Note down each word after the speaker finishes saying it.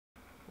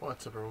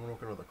What's up, everyone?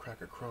 Welcome to the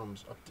Cracker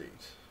Crumbs update.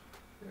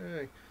 Yay!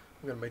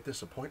 I'm gonna make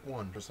this a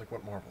 .1, just like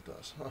what Marvel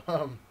does.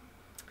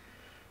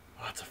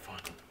 Lots of fun.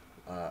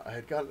 I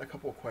had gotten a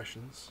couple of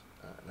questions,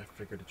 and I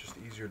figured it's just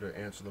easier to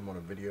answer them on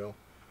a video.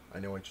 I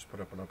know I just put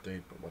up an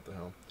update, but what the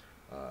hell?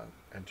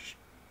 And just,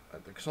 I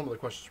think some of the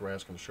questions were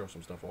asking to show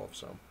some stuff off,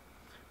 so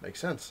makes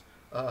sense.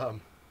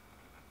 One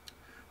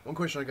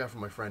question I got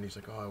from my friend, he's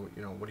like, "Oh,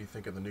 what do you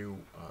think of the new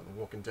The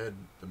Walking Dead,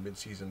 the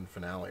mid-season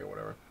finale or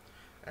whatever?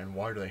 And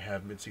why do they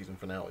have mid-season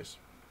finales?"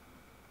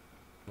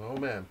 Oh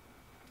man,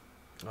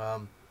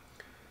 I'm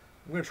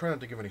gonna try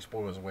not to give any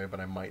spoilers away, but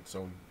I might,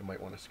 so you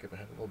might want to skip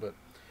ahead a little bit.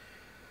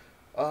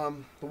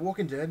 The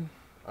Walking Dead,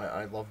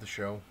 I love the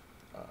show.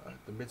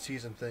 The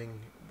mid-season thing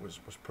was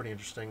pretty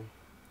interesting.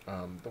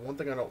 The one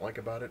thing I don't like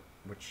about it,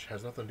 which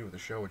has nothing to do with the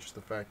show, it's just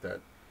the fact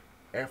that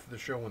after the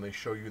show, when they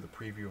show you the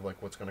preview of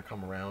like what's going to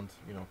come around,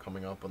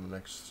 coming up on the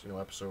next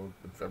episode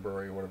in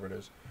February or whatever it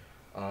is,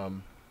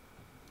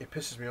 it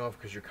pisses me off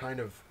because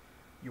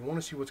you want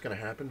to see what's going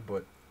to happen,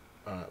 but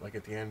like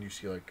at the end you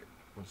see like,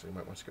 let's see, you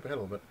might want to skip ahead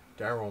a little bit.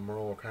 Daryl and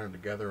Merle are kind of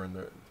together, and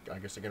I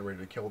guess they're getting ready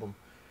to kill them.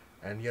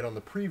 And yet on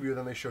the preview,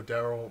 then they show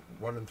Daryl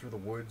running through the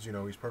woods.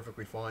 He's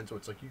perfectly fine. So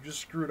it's like, you just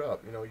screwed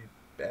up. You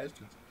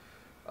bastards.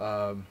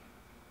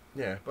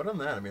 Yeah, but other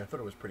than that, I thought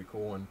it was pretty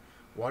cool. And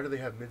why do they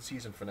have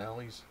mid-season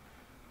finales?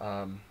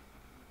 The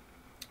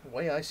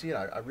way I see it,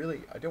 I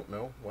don't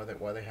know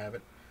why they have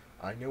it.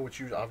 I know it's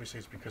usually, obviously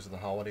it's because of the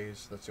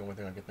holidays. That's the only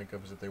thing I can think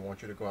of, is that they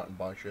want you to go out and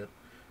buy shit.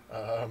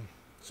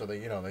 So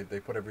they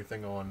put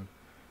everything on,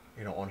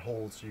 on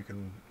hold so you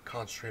can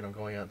concentrate on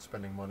going out and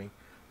spending money.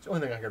 It's the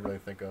only thing I can really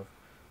think of.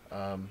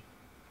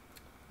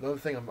 Another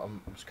thing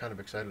I'm just kind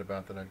of excited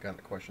about that I've gotten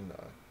a question,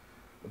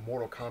 the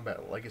Mortal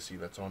Kombat Legacy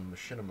that's on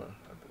Machinima,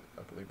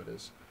 I believe it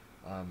is.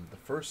 The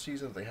first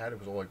season that they had, it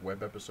was all like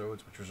web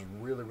episodes, which was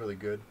really, really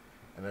good.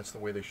 And that's the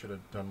way they should have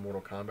done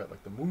Mortal Kombat.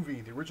 Like the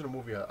original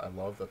movie I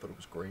loved. I thought it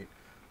was great.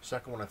 The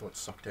second one I thought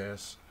sucked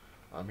ass.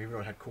 Even though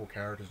it had cool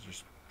characters, it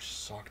just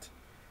sucked.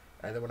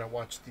 And then when I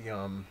watched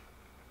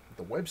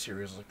the web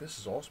series, I was like, this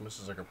is awesome. This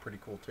is like a pretty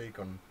cool take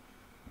on,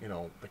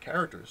 the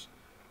characters.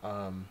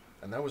 And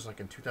that was like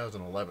in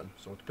 2011,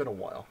 so it's been a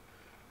while.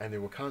 And they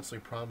were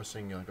constantly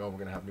promising, like, oh, we're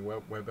going to have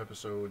new web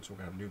episodes, we're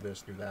going to have new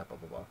this, new that, blah,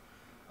 blah,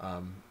 blah.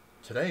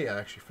 Today I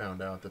actually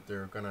found out that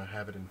they're going to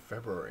have it in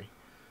February.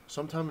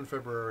 Sometime in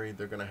February,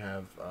 they're going to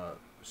have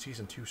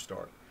Season 2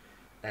 start.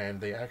 And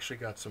they actually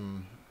got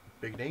some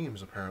big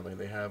names, apparently.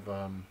 They have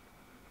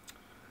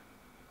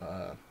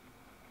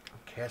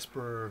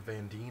Casper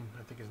Van Dien,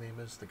 I think his name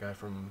is, the guy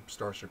from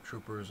Starship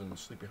Troopers and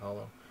Sleepy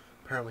Hollow.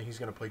 Apparently he's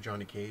going to play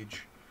Johnny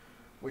Cage.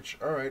 Which,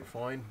 alright,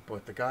 fine,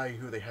 but the guy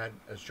who they had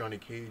as Johnny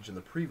Cage in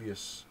the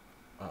previous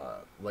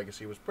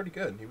Legacy was pretty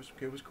good.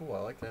 He was cool. I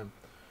liked him.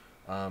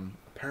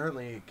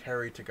 Apparently,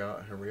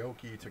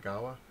 Hiroki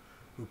Tagawa,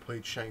 who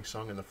played Shang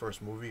Tsung in the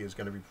first movie, is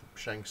going to be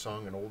Shang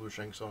Tsung, an older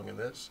Shang Tsung in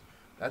this.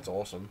 That's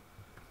awesome.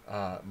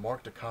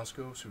 Mark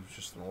Dacascos, who's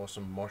just an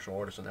awesome martial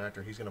artist and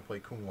actor, he's going to play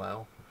Kung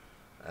Lao.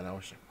 And I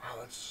was like,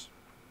 wow,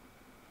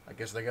 I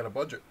guess they got a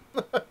budget.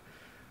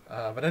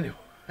 But anyway...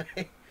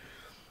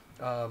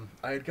 I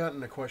had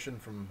gotten a question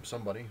from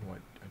somebody who I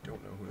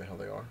don't know who the hell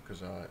they are,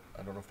 because I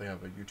don't know if they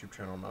have a YouTube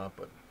channel or not,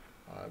 but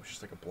it was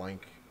just like a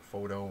blank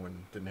photo and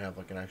didn't have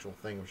like an actual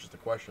thing. It was just a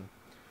question.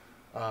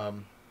 The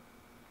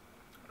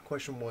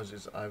question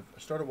was, I've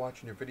started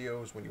watching your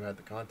videos when you had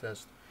the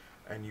contest,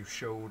 and you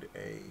showed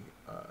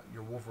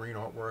your Wolverine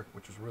artwork,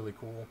 which was really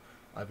cool.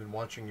 I've been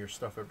watching your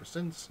stuff ever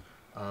since.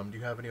 Do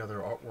you have any other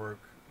artwork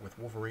with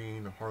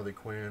Wolverine, Harley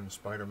Quinn,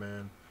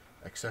 Spider-Man,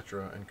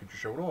 etc., and could you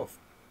show it off?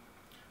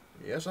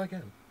 Yes, I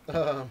can.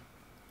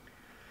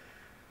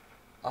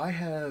 I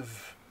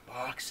have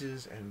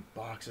boxes and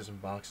boxes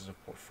and boxes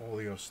of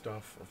portfolio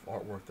stuff, of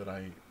artwork that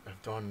I have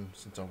done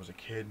since I was a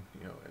kid.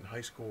 In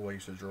high school, I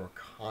used to draw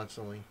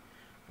constantly.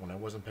 When I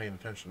wasn't paying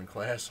attention in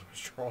class, I was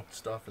drawing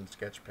stuff in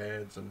sketch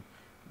pads and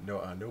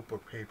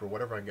notebook paper,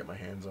 whatever I can get my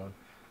hands on.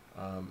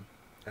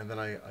 And then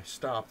I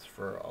stopped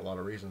for a lot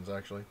of reasons,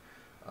 actually.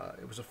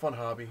 It was a fun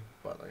hobby,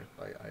 but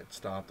I had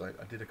stopped. I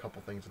did a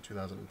couple things in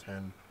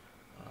 2010,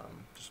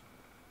 just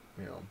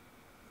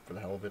for the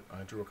hell of it.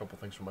 I drew a couple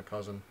things for my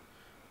cousin,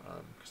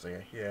 because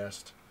he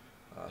asked.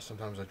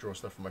 Sometimes I draw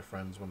stuff for my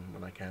friends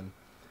when I can.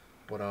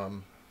 But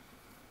I'll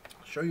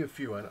show you a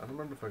few. I don't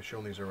remember if I've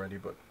shown these already,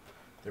 but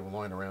they were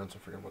lying around, so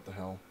I figured, what the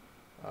hell.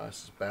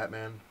 This is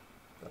Batman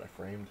that I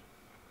framed.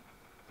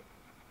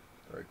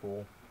 Very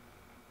cool.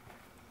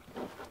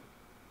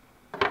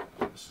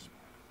 This is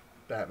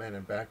Batman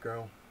and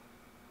Batgirl.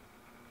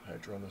 I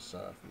had drawn this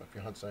for my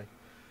fiance.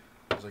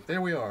 I was like,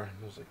 there we are.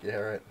 I was like, yeah,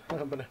 right.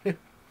 But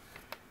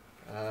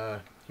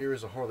here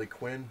is a Harley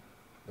Quinn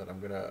that I'm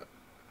going to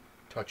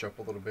touch up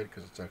a little bit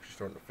because it's actually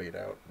starting to fade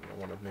out. I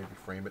want to maybe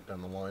frame it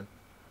down the line.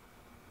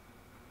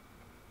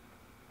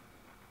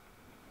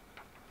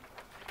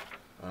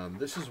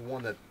 This is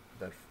one that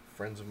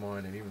friends of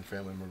mine and even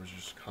family members are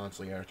just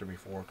constantly after me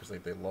for because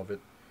they love it.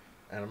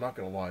 And I'm not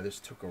going to lie, this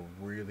took a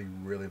really,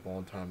 really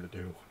long time to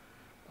do.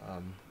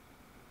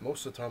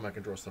 Most of the time I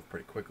can draw stuff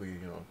pretty quickly,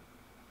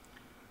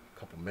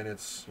 couple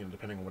minutes, you know,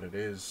 depending on what it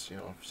is. You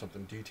know, if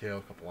something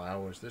detailed, a couple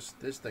hours. This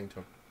thing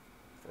took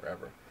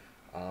forever.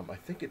 I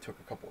think it took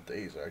a couple of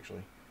days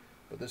actually,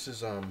 but this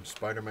is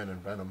Spider-Man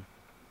and Venom.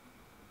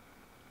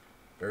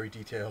 Very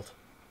detailed.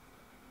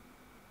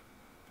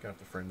 Gonna have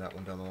to frame that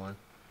one down the line.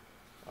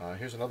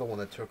 Here's another one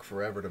that took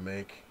forever to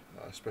make,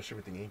 especially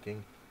with the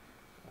inking.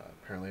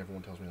 Apparently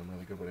everyone tells me I'm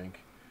really good with ink.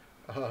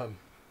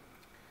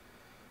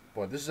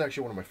 But this is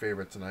actually one of my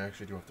favorites, and I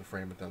actually do have to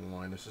frame it down the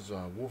line. This is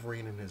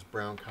Wolverine in his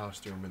brown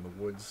costume in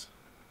the woods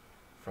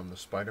from the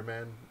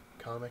Spider-Man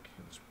comic.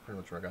 It's pretty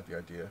much where I got the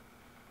idea.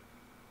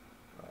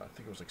 I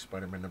think it was like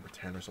Spider-Man number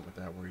 10 or something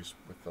like that, where he's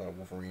with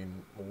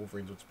Wolverine. Well,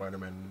 Wolverine's with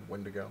Spider-Man and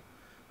Wendigo.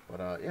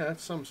 But yeah,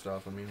 that's some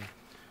stuff. I mean,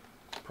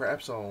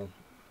 perhaps I'll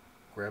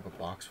grab a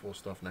box full of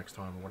stuff next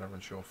time or whatever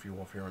and show a few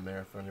off here and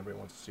there if anybody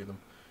wants to see them.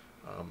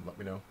 Let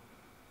me know.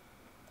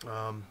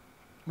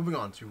 Moving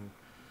on to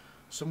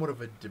somewhat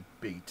of a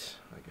debate,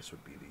 I guess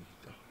would be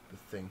the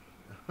thing.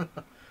 I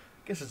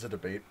guess it's a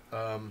debate.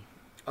 I'm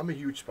a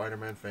huge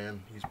Spider-Man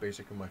fan. He's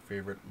basically my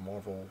favorite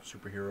Marvel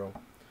superhero.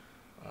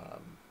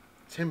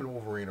 Tim and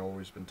Wolverine have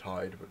always been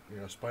tied, but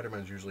you know,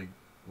 Spider-Man's usually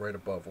right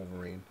above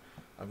Wolverine.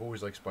 I've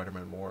always liked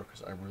Spider-Man more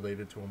because I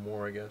related to him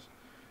more, I guess.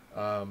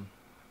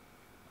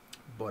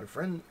 But a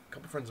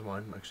couple friends of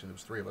mine, actually there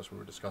was three of us, we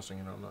were discussing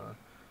it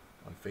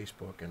on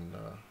Facebook and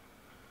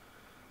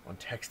on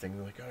texting.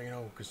 They're like, oh, you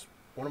know, because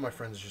one of my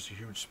friends is just a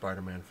huge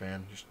Spider-Man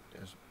fan, just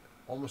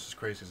almost as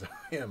crazy as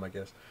I am, I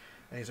guess.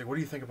 And he's like, what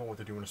do you think about what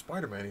they're doing to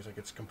Spider-Man? He's like,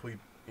 it's complete,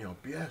 you know,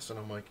 BS. And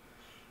I'm like,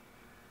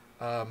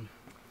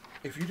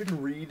 if you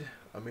didn't read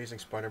Amazing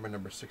Spider-Man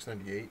number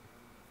 698,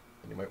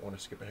 then you might want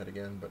to skip ahead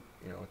again, but,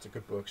 you know, it's a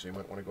good book, so you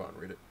might want to go out and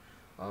read it.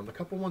 The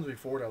couple ones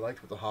before it I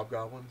liked with the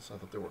Hobgoblins. I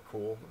thought they were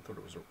cool. I thought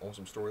it was an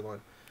awesome storyline.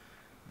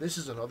 This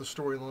is another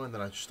storyline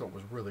that I just thought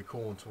was really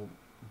cool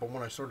but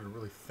when I started to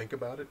really think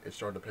about it, it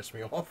started to piss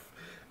me off.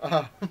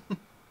 I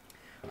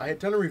had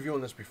done a review on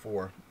this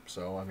before,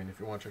 so, I mean, if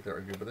you want to check that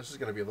review, but this is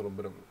going to be a little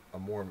bit of a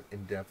more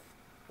in-depth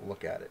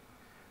look at it.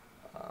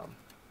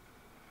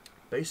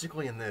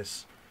 Basically in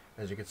this,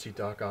 as you can see,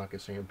 Doc Ock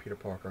is saying Peter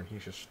Parker, and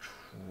he's just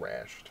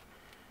trashed.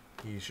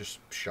 He's just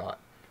shot.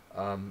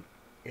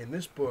 In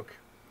this book,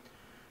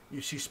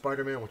 you see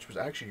Spider-Man, which was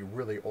actually a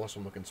really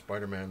awesome-looking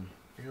Spider-Man.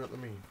 You know what, let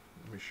me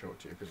show it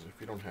to you, because if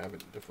you don't have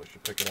it, you definitely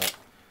should pick it up.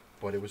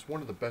 But it was one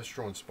of the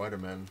best-drawn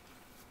Spider-Man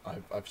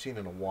I've seen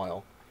in a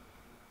while.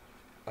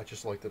 I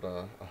just liked it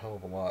a hell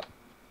of a lot.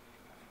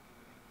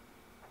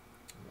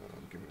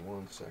 Give me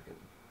 1 second.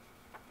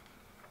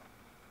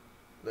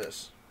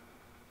 This.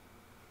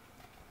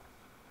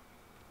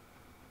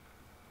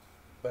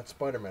 That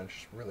Spider-Man is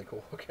just really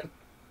cool looking.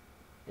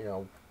 You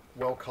know,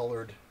 well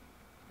colored.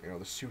 You know,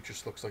 the suit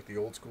just looks like the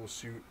old school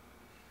suit.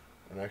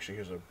 And actually,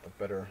 here's a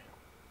better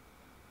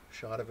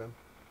shot of him.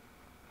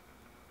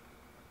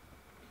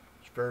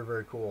 It's very,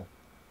 very cool.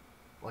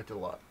 Liked it a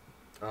lot.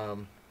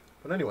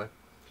 But anyway,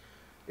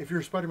 if you're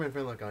a Spider-Man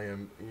fan like I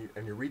am,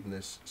 and you're reading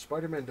this,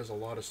 Spider-Man does a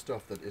lot of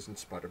stuff that isn't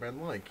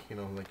Spider-Man-like. You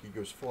know, like he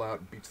goes full out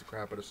and beats the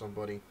crap out of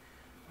somebody.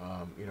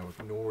 You know,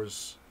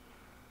 ignores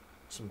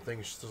some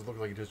things, just doesn't look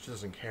like he just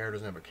doesn't care,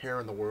 doesn't have a care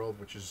in the world,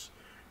 which is,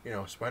 you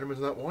know,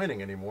 Spider-Man's not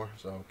whining anymore.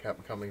 So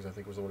Captain Cummings, I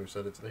think, was the one who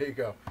said it. So there you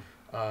go.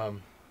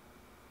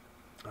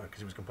 Because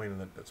he was complaining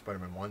that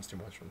Spider-Man whines too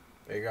much.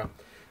 There you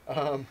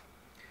go.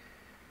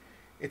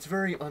 It's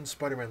very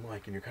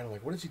un-Spider-Man-like, and you're kind of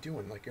like, what is he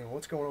doing? Like, you know,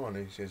 what's going on?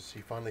 And he says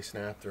he finally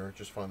snapped, or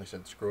just finally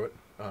said, screw it.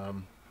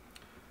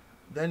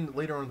 Then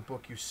later on in the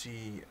book, you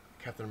see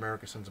Captain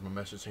America sends him a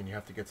message saying you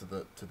have to get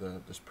to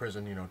this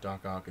prison. You know,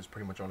 Doc Ock is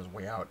pretty much on his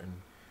way out, and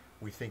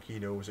we think he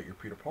knows that you're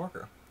Peter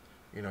Parker.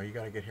 You know, you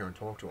got to get here and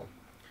talk to him.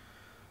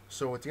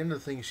 So at the end of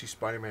the thing, you see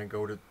Spider-Man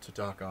go to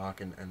Doc Ock,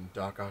 and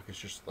Doc Ock is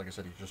just, like I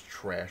said, he's just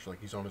trash.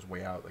 Like, he's on his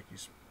way out. Like,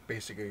 he's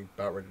basically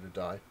about ready to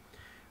die.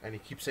 And he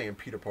keeps saying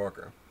Peter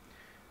Parker.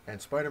 And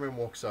Spider-Man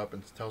walks up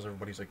and tells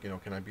everybody, he's like, you know,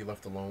 can I be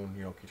left alone?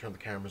 You know, can you turn the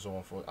cameras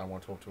off? I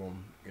want to talk to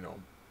him, you know,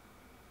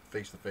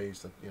 face to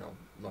face. You know,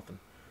 nothing.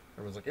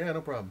 Everyone's like, yeah,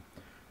 no problem.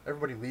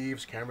 Everybody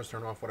leaves, cameras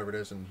turn off, whatever it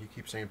is, and he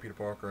keeps saying Peter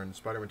Parker, and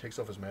Spider-Man takes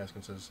off his mask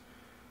and says,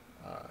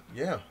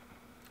 yeah.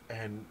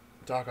 And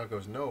Doc Ock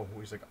goes, no.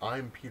 He's like,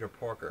 I'm Peter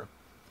Parker.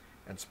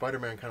 And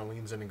Spider-Man kind of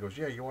leans in and goes,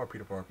 yeah, you are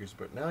Peter Parker. He's,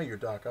 but now you're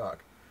Doc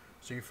Ock.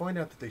 So you find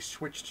out that they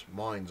switched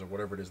minds or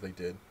whatever it is they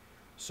did.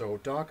 So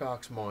Doc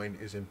Ock's mind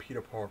is in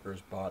Peter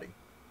Parker's body.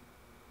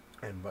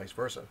 And vice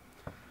versa.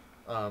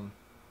 And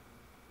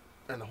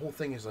the whole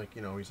thing is like,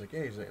 you know, he's like,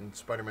 yeah, and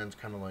Spider-Man's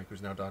kind of like,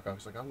 who's now Doc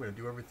Ock's like, I'm going to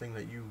do everything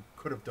that you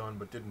could have done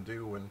but didn't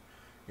do. And,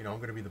 you know, I'm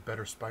going to be the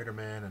better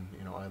Spider-Man. And,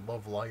 you know, I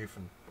love life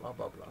and blah,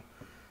 blah,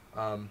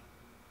 blah.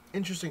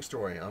 Interesting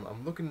story.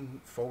 I'm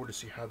looking forward to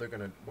see what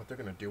they're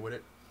gonna do with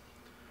it.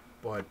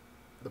 But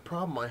the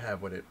problem I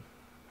have with it,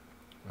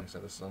 like I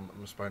said, I'm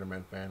a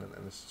Spider-Man fan,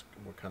 and this is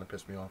what kind of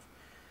pissed me off,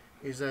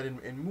 is that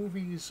in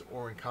movies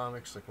or in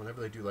comics, like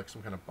whenever they do like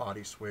some kind of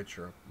body switch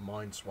or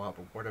mind swap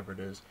or whatever it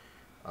is,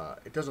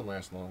 it doesn't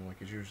last long. Like,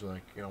 it's usually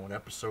like, you know, an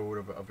episode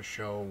of a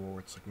show, or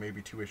it's like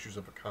maybe 2 issues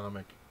of a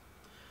comic.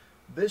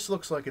 This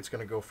looks like it's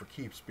going to go for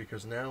keeps,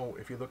 because now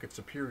if you look at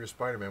Superior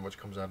Spider-Man, which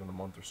comes out in a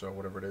month or so,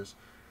 whatever it is,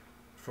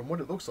 from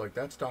what it looks like,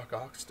 that's Doc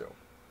Ock still.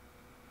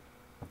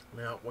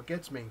 Now, what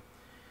gets me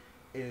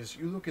is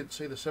you look at,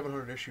 say, the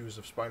 700 issues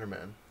of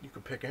Spider-Man. You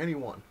could pick any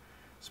one.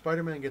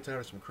 Spider-Man gets out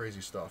of some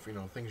crazy stuff,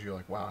 things you're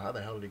like, wow, how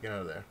the hell did he get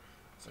out of there?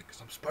 It's like,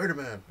 'cause I'm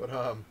Spider-Man. But,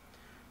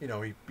 he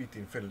beat the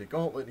Infinity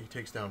Gauntlet. He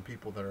takes down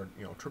people that are,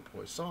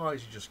 triple his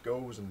size. He just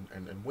goes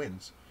and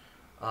wins.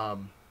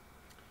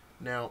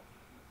 Now,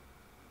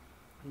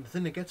 the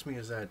thing that gets me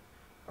is that,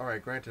 all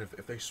right, granted,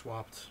 if they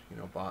swapped,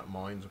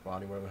 minds or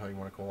body, whatever the hell you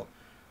want to call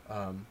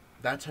it,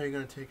 that's how you're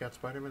going to take out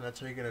Spider-Man? That's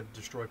how you're going to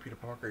destroy Peter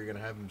Parker? You're going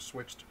to have him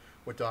switched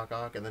with Doc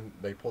Ock, and then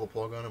they pull the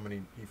plug on him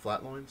and he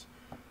flatlines?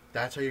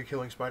 That's how you're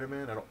killing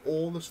Spider-Man? Out of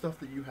all the stuff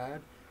that you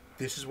had,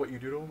 this is what you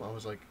do to him? I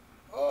was like,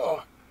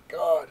 oh,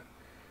 God.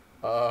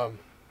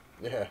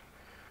 Yeah.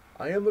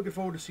 I am looking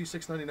forward to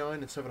C699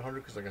 and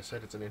 700, because, like I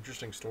said, it's an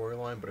interesting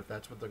storyline, but if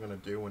that's what they're going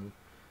to do, and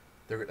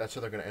that's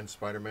how they're going to end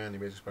Spider-Man, the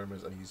Amazing Spider-Man,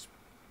 is that he's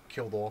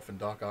killed off in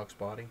Doc Ock's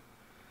body.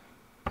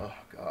 Oh,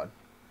 God.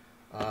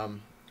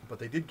 But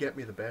they did get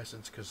me the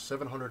bastards, because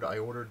 700 I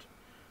ordered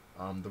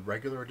the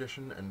regular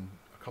edition and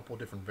a couple of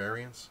different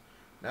variants.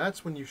 Now,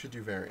 that's when you should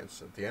do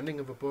variants. At the ending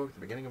of a book,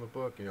 the beginning of a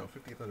book,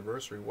 50th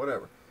anniversary,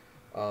 whatever.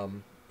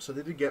 So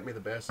they did get me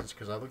the bastards,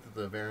 because I looked at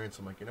the variants.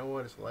 I'm like, you know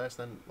what? It's the last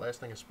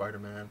thing is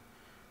Spider-Man.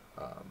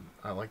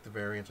 I like the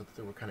variants. I thought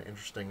they were kind of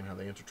interesting in how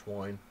they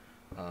intertwine.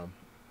 I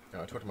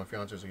talked to my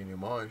fiance. I was like, "You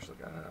mine?" She's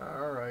like,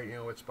 "All right,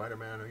 it's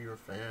Spider-Man. Oh, you're a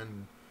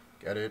fan.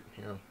 Get it,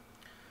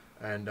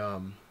 And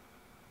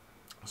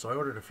so I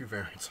ordered a few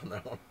variants on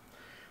that one.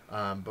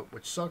 But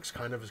which sucks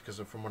kind of is because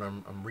from what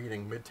I'm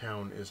reading,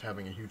 Midtown is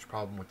having a huge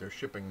problem with their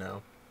shipping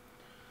now.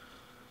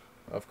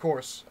 Of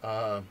course,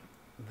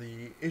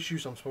 the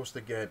issues I'm supposed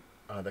to get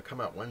that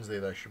come out Wednesday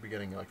that I should be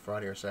getting like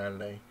Friday or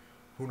Saturday,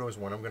 who knows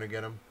when I'm going to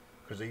get them,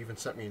 because they even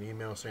sent me an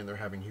email saying they're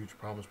having huge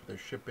problems with their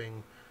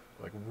shipping,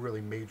 like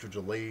really major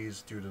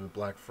delays due to the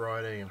Black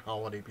Friday and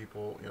holiday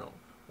people,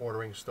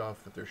 ordering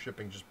stuff, that their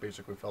shipping just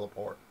basically fell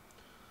apart.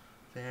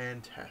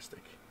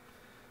 Fantastic.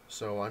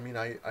 So, I mean,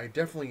 I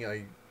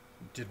definitely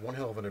did one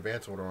hell of an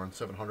advance order on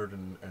 700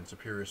 and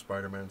Superior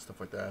Spider-Man and stuff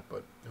like that,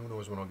 but who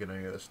knows when I'll get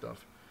any of this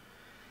stuff.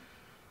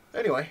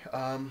 Anyway,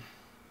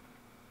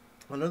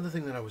 another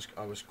thing that I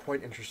was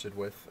quite interested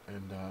with,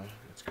 and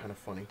it's kind of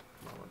funny.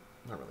 Well,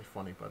 not really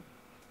funny, but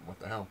what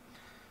the hell.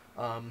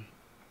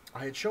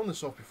 I had shown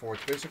this off before.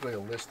 It's basically a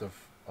list of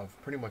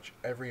pretty much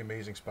every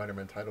Amazing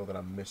Spider-Man title that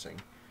I'm missing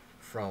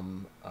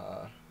from,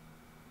 I'm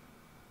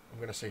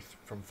going to say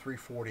from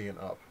 340 and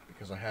up,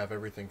 because I have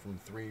everything from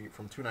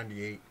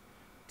 298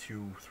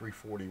 to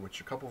 340, which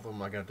a couple of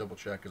them I got to double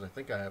check, because I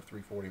think I have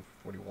 340,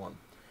 41.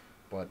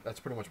 But that's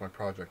pretty much my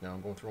project now.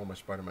 I'm going through all my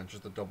Spider-Man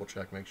just to double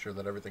check, make sure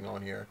that everything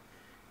on here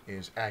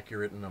is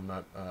accurate, and I'm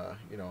not,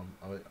 I'm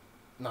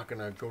not going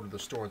to go to the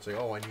store and say,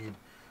 oh, I need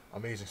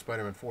Amazing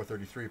Spider-Man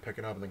 433, pick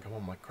it up, and then come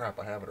home like, crap,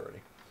 I have it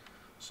already.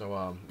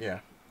 So, yeah.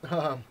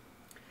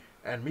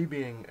 And me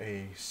being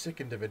a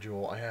sick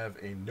individual, I have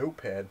a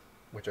notepad,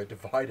 which I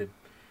divided.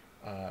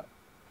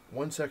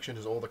 One section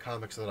is all the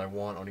comics that I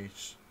want on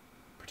each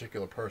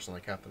particular person,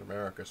 like Captain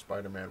America,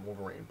 Spider-Man,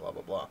 Wolverine, blah,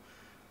 blah, blah.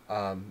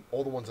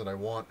 All the ones that I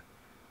want.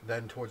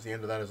 Then towards the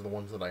end of that is the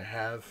ones that I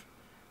have.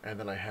 And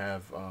then I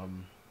have,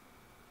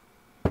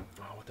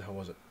 what the hell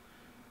was it?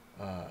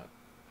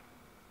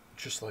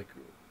 Just like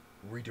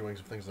redoing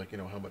some things, like,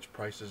 how much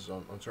prices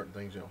on certain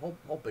things,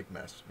 whole big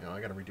mess.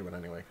 I got to redo it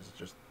anyway, because it's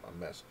just a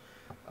mess.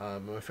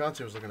 My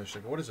fiance was looking at it, she's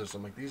like, what is this?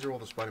 I'm like, these are all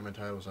the Spider-Man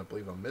titles I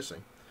believe I'm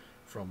missing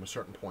from a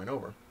certain point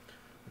over.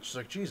 And she's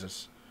like,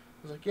 Jesus.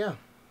 I was like, yeah,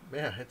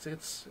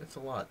 it's a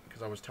lot,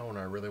 because I was telling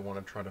her I really want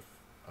to try to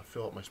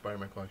fill up my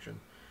Spider-Man collection,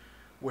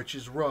 which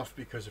is rough,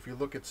 because if you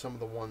look at some of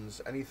the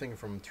ones, anything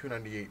from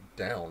 298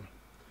 down,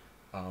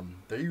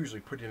 they're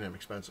usually pretty damn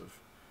expensive.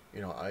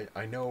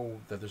 I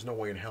know that there's no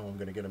way in hell I'm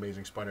going to get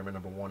Amazing Spider-Man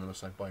 #1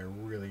 unless I buy a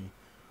really,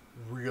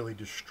 really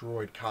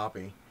destroyed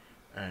copy,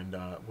 and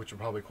which would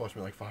probably cost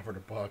me like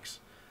 $500.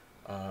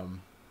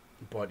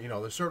 But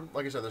there's certain,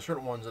 like I said, there's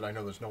certain ones that I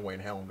know there's no way in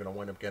hell I'm going to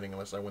wind up getting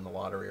unless I win the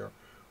lottery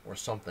or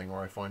something,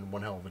 or I find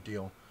one hell of a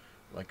deal.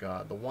 Like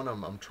the one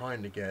I'm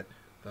trying to get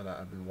that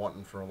I've been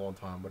wanting for a long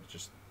time, but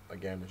it's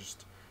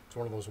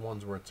one of those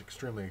ones where it's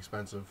extremely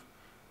expensive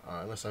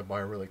unless I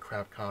buy a really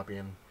crap copy.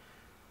 And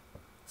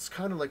it's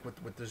kind of like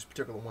with these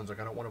particular ones, like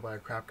I don't want to buy a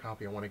crap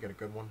copy, I want to get a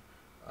good one,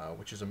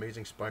 which is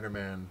Amazing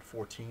Spider-Man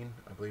 14.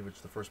 I believe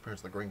it's the first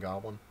appearance of the Green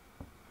Goblin.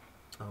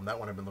 That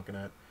one I've been looking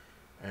at.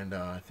 And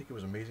I think it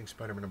was Amazing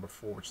Spider-Man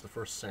 #4, which is the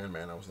first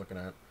Sandman I was looking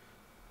at.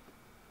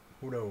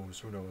 Who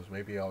knows?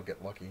 Maybe I'll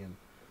get lucky and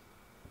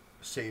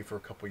save for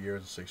a couple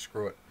years and say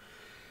screw it.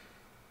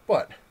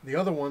 But the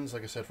other ones,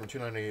 like I said, from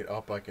 298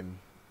 up, I can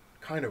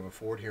kind of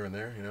afford here and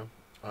there,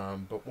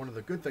 But one of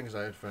the good things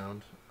I had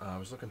found, I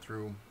was looking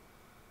through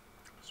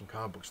some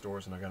comic book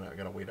stores, and I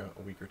gotta wait a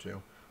week or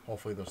two.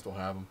 Hopefully they'll still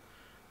have them.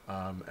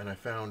 And I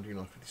found,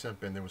 50-cent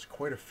bin, there was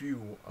quite a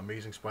few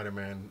Amazing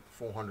Spider-Man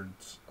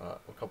 400s, a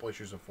couple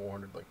issues of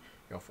 400, like,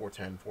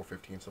 410,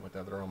 415, stuff like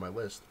that are on my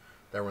list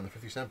that were in the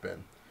 50-cent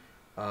bin.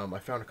 I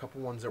found a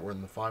couple ones that were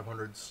in the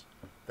 500s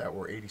that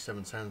were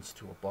 87 cents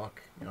to $1,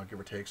 you know, give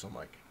or take. So I'm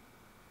like,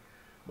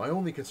 my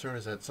only concern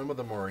is that some of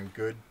them are in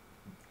good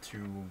to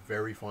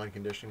very fine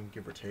condition,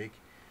 give or take.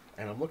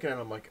 And I'm looking at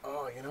them like,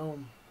 oh, you know,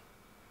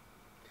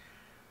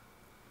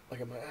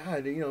 like I'm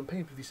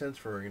paying 50 cents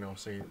for, you know,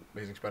 say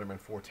Amazing Spider-Man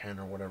 410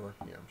 or whatever,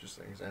 you know, just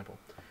an example.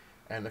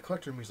 And the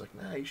collector in me is like,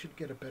 nah, you should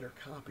get a better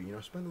copy, you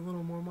know, spend a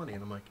little more money.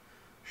 And I'm like,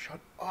 shut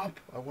up,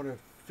 I want to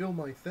fill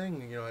my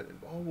thing, you know.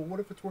 Oh, well, what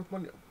if it's worth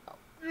money?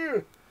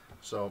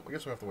 So I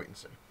guess we'll have to wait and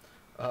see.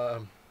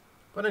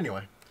 But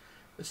anyway,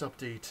 this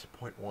update,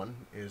 point 1,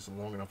 is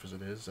long enough as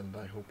it is, and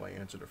I hope I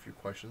answered a few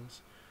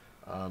questions.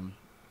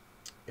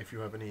 If you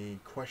have any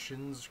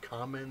questions,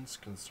 comments,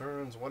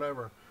 concerns,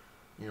 whatever,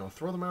 you know,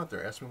 throw them out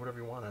there. Ask me whatever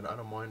you want. I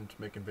don't mind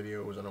making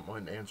videos. I don't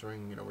mind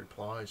answering, you know,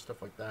 replies,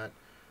 stuff like that.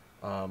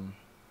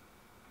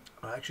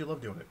 I actually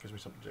love doing it. It gives me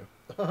something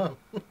to do.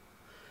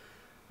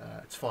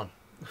 It's fun.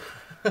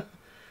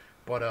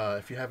 But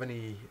if you have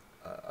any,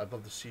 I'd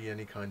love to see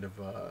any kind of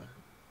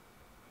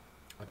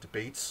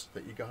debates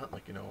that you got.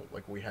 Like, you know,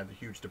 like we had the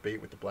huge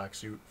debate with the black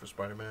suit for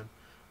Spider-Man.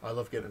 I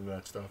love getting into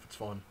that stuff. It's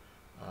fun.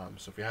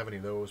 So if you have any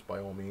of those, by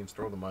all means,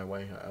 throw them my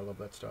way. I love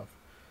that stuff.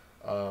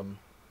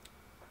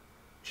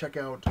 Check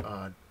out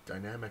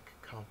Dynamic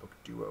Comic Book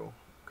Duo,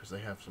 because they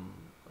have some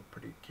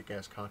pretty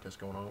kick-ass contests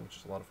going on, which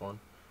is a lot of fun.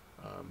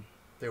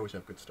 They always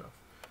have good stuff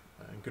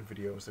and good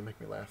videos. They make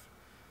me laugh.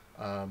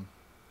 And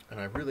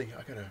I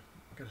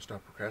gotta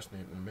stop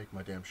procrastinating and make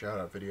my damn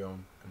shout-out video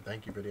and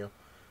thank you video.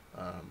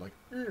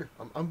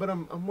 But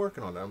I'm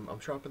working on it. I'm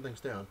chopping things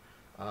down.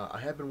 I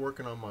have been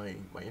working on my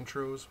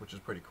intros, which is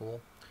pretty cool.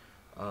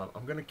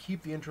 I'm going to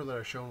keep the intro that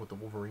I've shown with the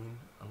Wolverine.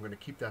 I'm going to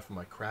keep that for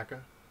my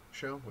cracka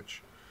show,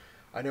 which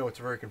I know it's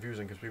very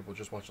confusing because people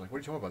just watching like, what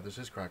are you talking about? This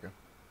is cracka.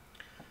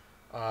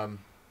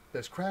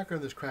 There's cracka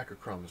and there's cracka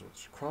crumbs,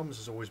 which crumbs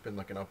has always been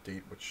like an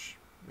update, which,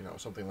 you know,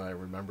 something that I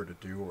remember to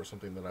do or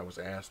something that I was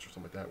asked or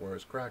something like that,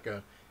 whereas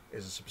cracka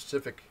is a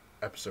specific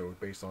episode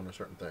based on a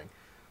certain thing.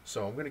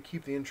 So I'm going to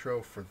keep the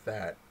intro for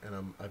that,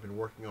 and I've been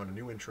working on a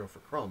new intro for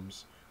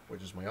Crumbs,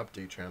 which is my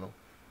update channel.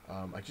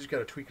 I just got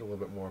to tweak it a little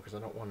bit more because I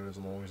don't want it as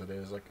long as it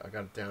is. Like, I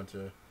got it down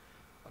to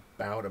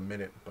about a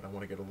minute, but I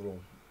want to get a little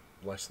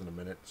less than a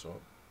minute, so,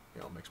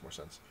 you know, it makes more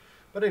sense.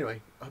 But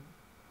anyway,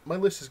 my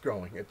list is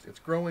growing. It's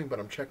growing, but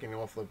I'm checking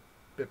off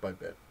bit by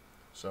bit.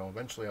 So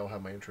eventually I'll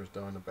have my intros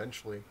done.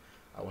 Eventually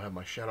I will have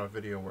my shout-out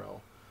video where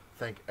I'll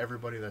thank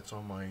everybody that's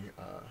on my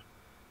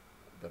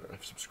that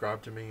have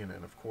subscribed to me, and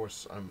of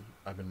course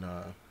I've been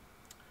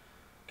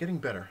getting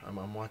better.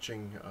 I'm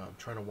watching,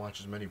 trying to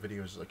watch as many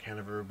videos as I can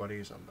of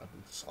everybody's. I've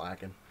been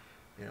slacking.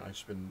 You know, I've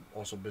just been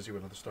also busy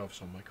with other stuff,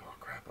 so I'm like, oh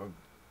crap,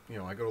 you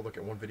know, I go to look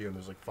at one video and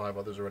there's like 5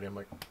 others already. I'm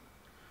like,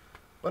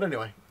 but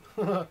anyway,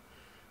 no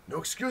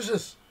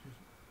excuses.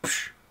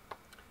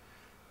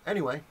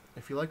 Anyway,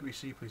 if you like what you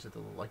see, please hit the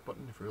like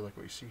button. If you like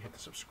what you see, hit the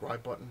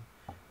subscribe button.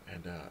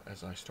 And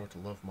as I start to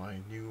love my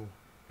new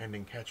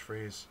ending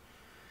catchphrase,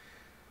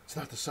 it's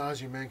not the size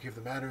of your man cave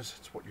that matters,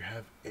 it's what you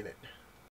have in it.